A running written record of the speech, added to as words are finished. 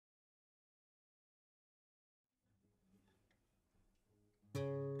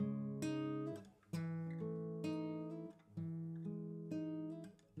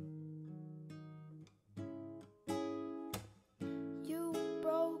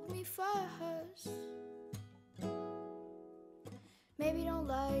Maybe you don't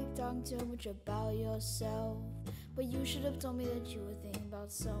like talking too much about yourself, but you should have told me that you were thinking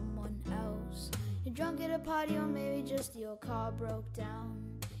about someone else. You're drunk at a party, or maybe just your car broke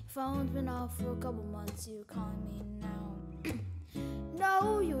down. Your phone's been off for a couple months, you're calling me now.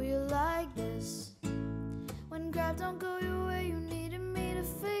 No, you like this. When crap don't go your way, you needed me to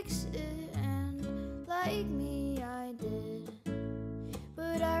fix it. And like me, I did,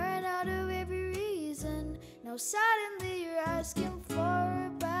 but I ran out of every reason. Now suddenly you're asking for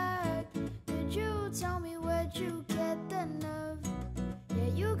it back. Could you tell me where'd you get the nerve? Yeah,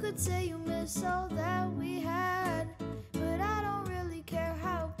 you could say you miss all that we had, but I don't really care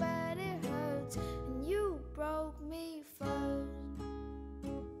how bad it hurts. And you broke me first.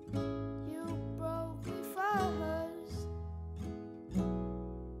 You broke me first.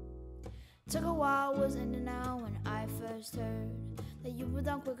 Took a while, was in and out when I first heard that you were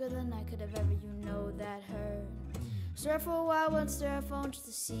done quicker than I could have ever, you know that hurt. Stared for a while, went to her phone just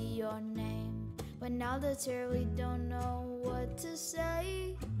to see your name, but now literally don't know what to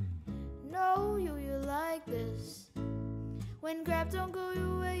say. No, you like this. When crap don't go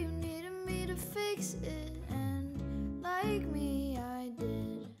your way, you needed me to fix it. And like me, I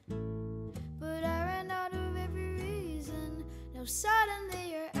did, but I ran out of every reason. Now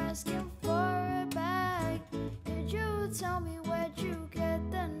suddenly you're asking for it back. Could you tell me where'd you get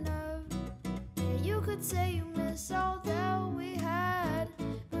the nerve? Yeah, you could say you miss all that we had,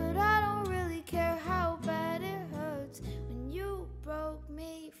 but I don't really care how bad it hurts. When you broke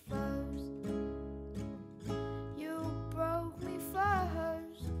me first. You broke me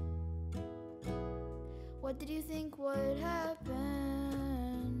first. What did you think would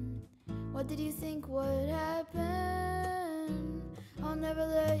happen? What did you think would happen? I'll never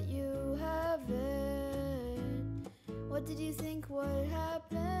let you have it. What did you think would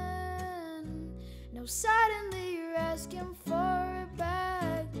happen? Now suddenly you're asking for it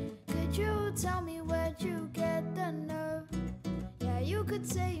back. Could you tell me where'd you get the nerve? Yeah, you could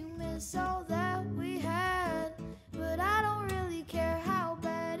say you miss all that